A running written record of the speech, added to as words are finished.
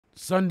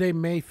Sunday,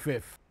 May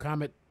 5th,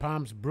 Comet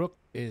Pons-Brooks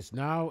is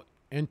now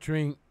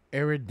entering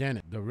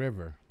Eridanus, the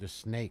river. The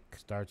snake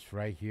starts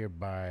right here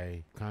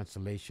by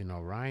Constellation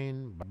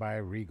Orion by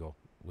Regal,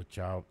 which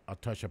I'll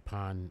touch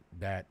upon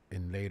that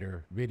in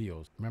later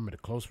videos. Remember, the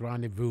close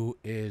rendezvous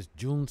is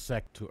June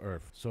 2nd to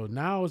Earth. So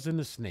now it's in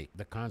the snake,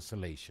 the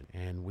constellation.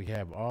 And we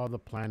have all the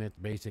planets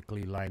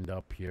basically lined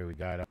up here. We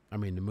got, the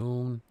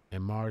moon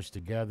and Mars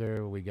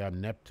together. We got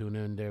Neptune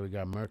in there. We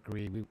got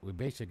Mercury. We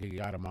basically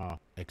got them all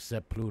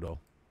except Pluto.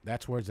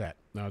 That's where it's at.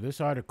 Now,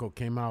 this article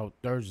came out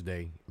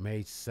Thursday,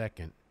 May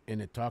 2nd, and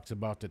it talks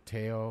about the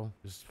tail.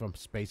 This is from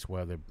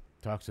Spaceweather.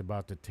 Talks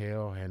about the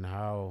tail and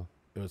how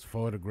it was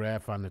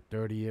photographed on the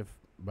 30th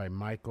by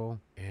Michael,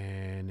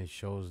 and it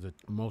shows that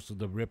most of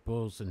the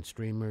ripples and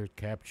streamers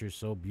captured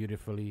so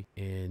beautifully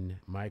in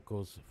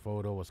Michael's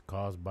photo was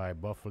caused by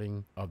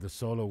buffeting of the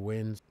solar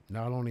winds.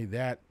 Not only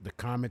that, the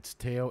comet's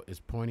tail is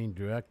pointing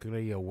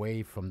directly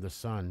away from the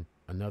sun.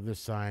 Another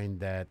sign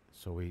that,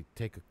 so we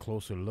take a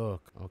closer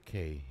look.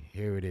 Okay,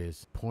 here it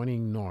is,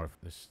 pointing north.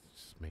 Let's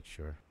make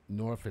sure.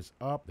 North is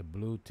up. The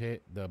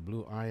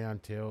blue ion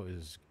tail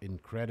is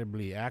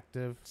incredibly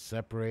active,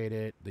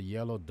 separated. The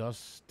yellow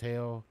dust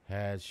tail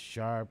has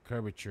sharp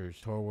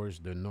curvatures towards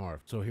the north.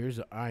 So here's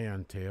the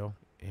ion tail,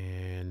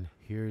 and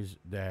here's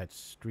that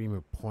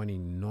streamer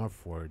pointing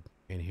northward,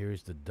 and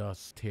here's the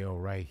dust tail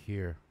right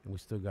here. And we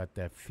still got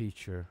that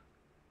feature.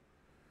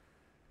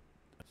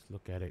 Let's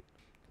look at it.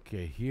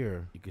 Okay,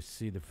 here you can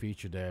see the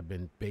feature that I've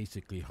been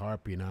basically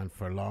harping on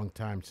for a long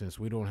time, since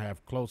we don't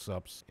have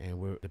close-ups and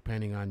we're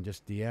depending on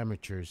just the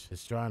amateurs,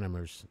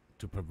 astronomers,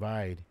 to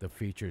provide the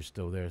features.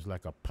 Still, there's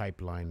like a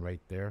pipeline right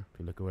there. If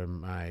you look at where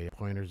my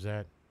pointer's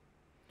at,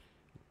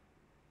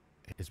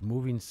 it's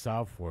moving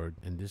southward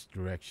in this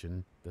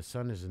direction. The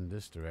sun is in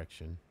this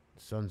direction.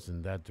 The sun's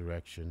in that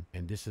direction,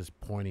 and this is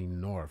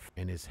pointing north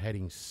and it's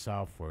heading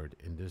southward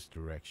in this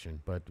direction.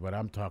 But what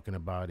I'm talking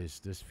about is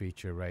this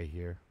feature right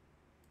here.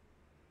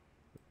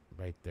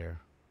 Right there,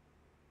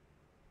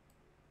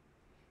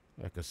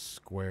 like a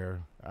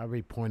square. I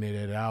already pointed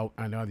it out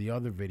on all the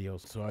other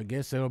videos, so I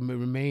guess it'll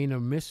remain a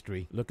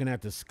mystery. Looking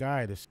at the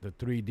sky, the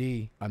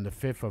 3D on the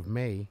 5th of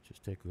May.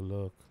 Just take a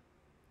look.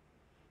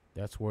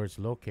 That's where it's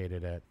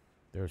located at.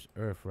 There's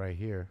Earth right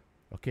here.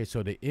 Okay,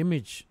 so the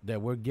image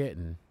that we're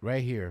getting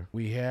right here,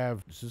 we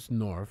have, this is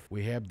north,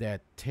 we have that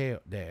tail,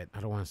 that,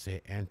 I don't want to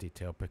say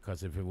anti-tail,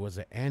 because if it was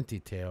an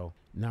anti-tail,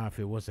 now if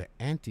it was an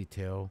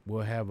anti-tail,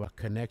 we'll have a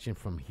connection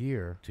from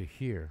here to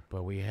here.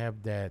 But we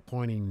have that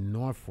pointing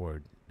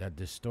northward, that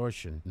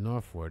distortion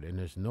northward, and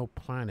there's no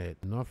planet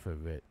north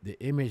of it. The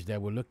image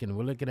that we're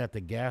looking at the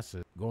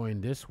gases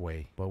going this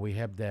way, but we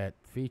have that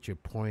feature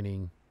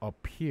pointing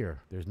up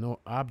here. There's no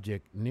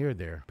object near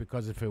there,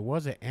 because if it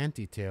was an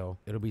anti-tail,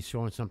 it'll be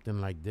showing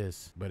something like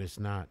this, but it's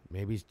not.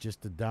 Maybe it's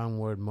just the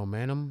downward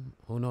momentum.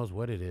 Who knows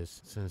what it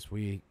is? Since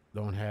we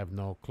don't have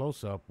no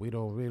close-up, we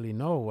don't really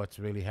know what's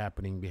really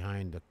happening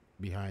behind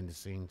the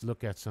scenes.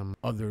 Look at some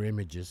other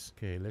images.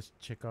 Okay, let's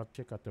check out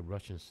the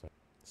Russian side.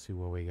 See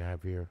what we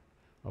have here.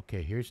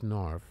 Okay, here's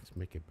north. Let's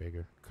make it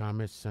bigger.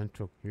 Comet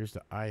central. Here's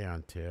the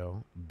ion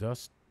tail,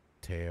 dust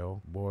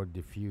tail, board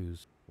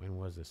diffuse. When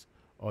was this?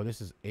 Oh,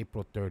 this is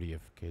April 30th.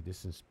 Okay,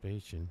 this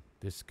inspection,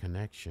 this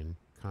connection,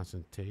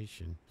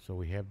 concentration. So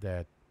we have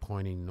that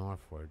pointing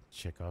northward.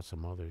 Check out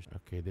some others.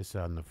 Okay, this is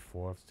on the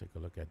 4th. Take a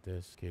look at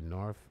this. Okay,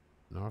 north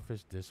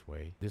is this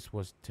way. This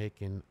was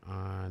taken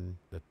on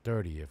the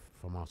 30th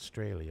from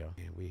Australia.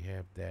 And we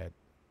have that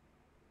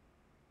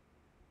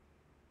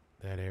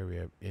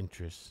area of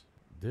interest.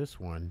 This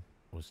one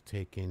was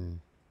taken,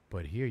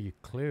 but here you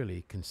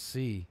clearly can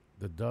see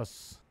the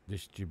dust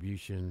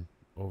distribution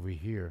over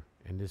here,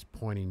 and this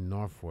pointing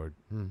northward.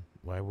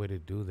 Why would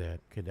it do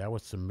that? Okay, that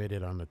was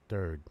submitted on the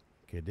 3rd.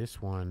 Okay,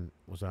 this one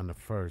was on the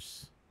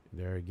 1st.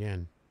 There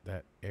again,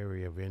 that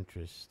area of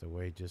interest, the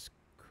way it just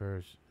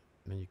curves,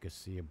 and then you can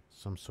see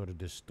some sort of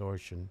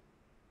distortion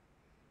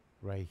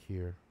right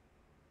here.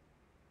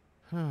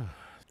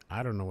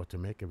 I don't know what to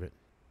make of it.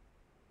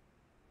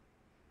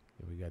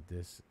 We got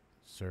this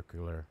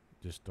circular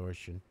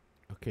distortion.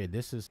 Okay,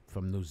 this is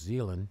from New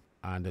Zealand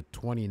on the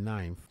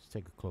 29th. Let's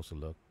take a closer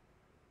look.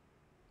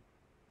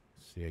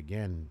 See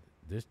again,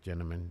 this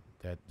gentleman,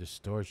 that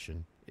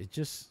distortion. It's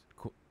just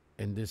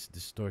in this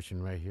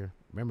distortion right here.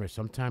 Remember,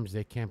 sometimes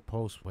they can't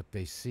post what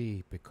they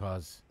see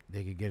because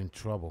they could get in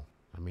trouble.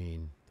 I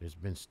mean, there's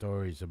been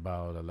stories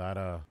about a lot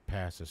of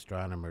past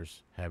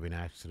astronomers having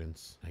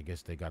accidents. I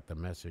guess they got the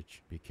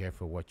message. Be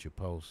careful what you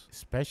post,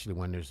 especially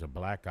when there's a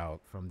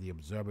blackout from the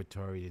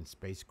observatory and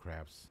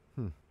spacecrafts.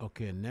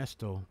 Okay,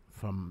 Ernesto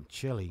from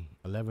Chile,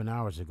 11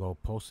 hours ago,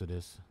 posted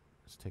this.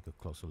 Let's take a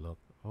closer look.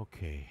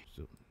 Okay,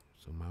 so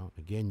zoom out.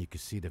 Again, you can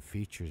see the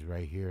features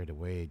right here, the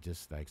way it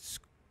just like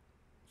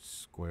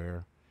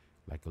square,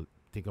 like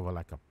think of it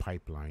like a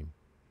pipeline.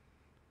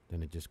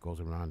 Then it just goes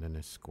around and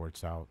it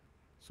squirts out.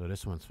 So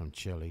this one's from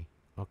Chile.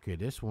 Okay,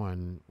 this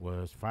one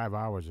was 5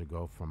 hours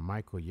ago from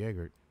Michael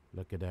Yeagert.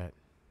 Look at that.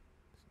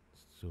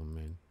 Zoom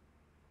in.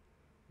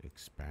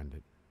 Expand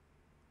it.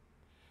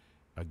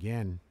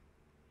 Again,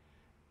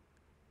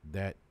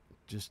 that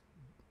just,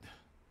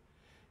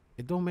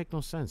 it don't make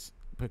no sense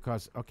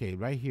because, okay,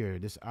 right here,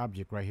 this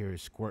object right here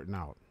is squirting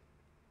out.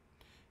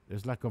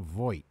 There's like a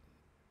void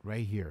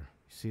right here.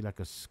 See, like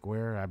a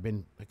square.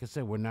 Like I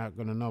said, we're not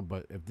gonna know.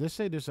 But if they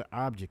say there's an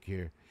object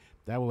here,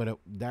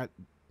 that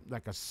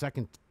like a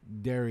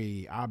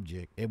secondary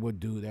object, it would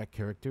do that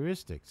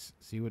characteristics.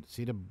 See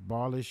the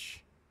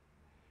ballish,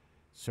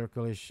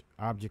 circlish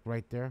object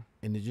right there,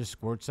 and it just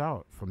squirts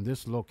out from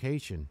this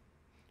location.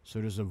 So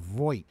there's a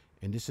void,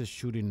 and this is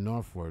shooting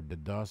northward, the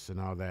dust and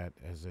all that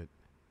as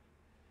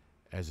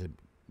it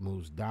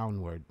moves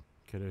downward.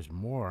 Okay, there's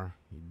more.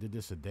 He did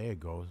this a day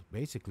ago.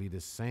 Basically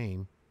the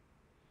same.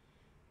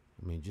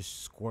 I mean,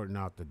 just squirting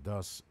out the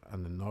dust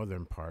on the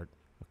northern part.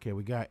 Okay,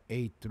 we got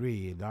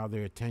A3. Now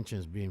their attention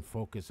is being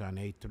focused on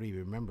A3.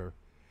 Remember,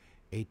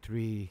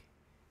 A3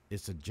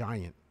 is a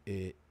giant.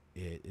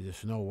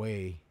 There's no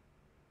way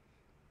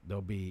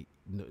there'll be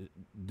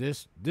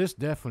this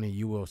definitely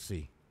you will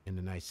see in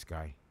the night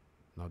sky,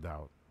 no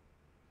doubt.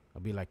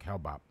 It'll be like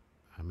Hellbop.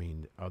 I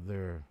mean,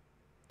 other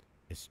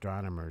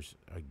astronomers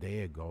a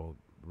day ago,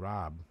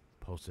 Rob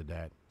posted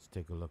that. Let's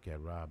take a look at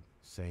Rob.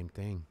 Same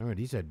thing. Remember,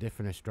 these are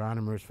different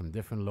astronomers from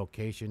different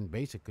locations,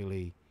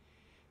 basically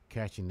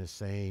catching the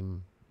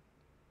same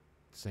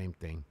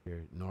thing.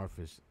 Here, north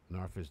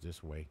is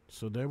this way.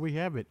 So there we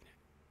have it,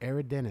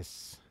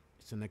 Eridanus.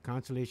 It's in the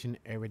constellation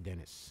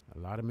Eridanus. A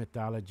lot of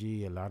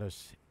mythology, a lot of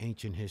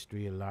ancient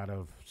history, a lot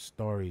of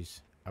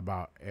stories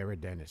about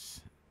Eridanus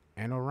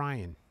and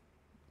Orion.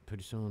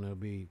 Pretty soon it'll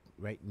be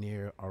right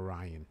near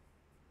Orion.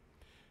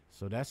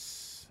 So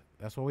that's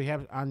what we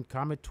have on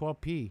Comet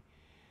 12P.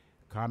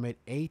 Comet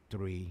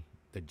A3,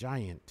 the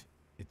giant,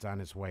 it's on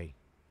its way.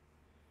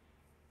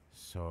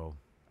 So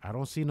I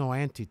don't see no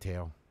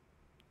anti-tail.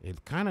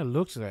 It kind of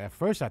looks like, at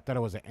first I thought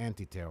it was an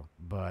anti-tail,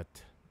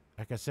 but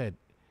like I said,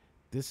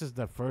 this is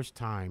the first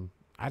time.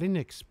 I didn't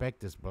expect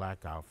this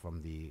blackout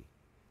from the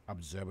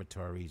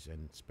observatories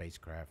and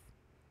spacecraft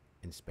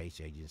and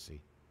space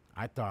agency.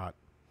 I thought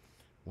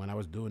when I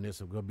was doing this,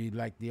 it was going to be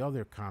like the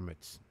other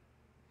comets,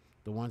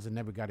 the ones that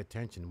never got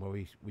attention,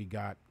 where we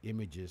got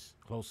images,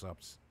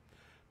 close-ups.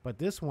 But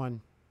this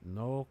one,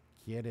 no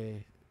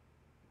quiere.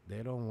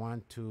 They don't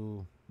want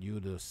you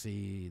to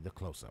see the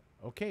close-up.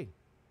 Okay.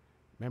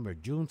 Remember,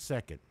 June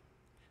 2nd.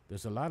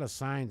 There's a lot of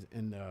signs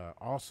in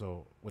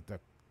also with the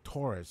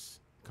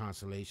Taurus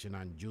constellation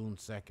on June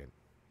 2nd,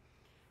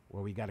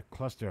 where we got a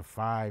cluster of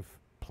 5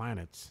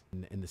 planets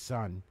in the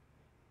sun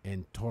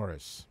in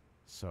Taurus.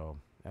 So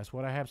that's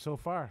what I have so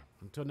far.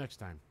 Until next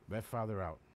time, Red Father out.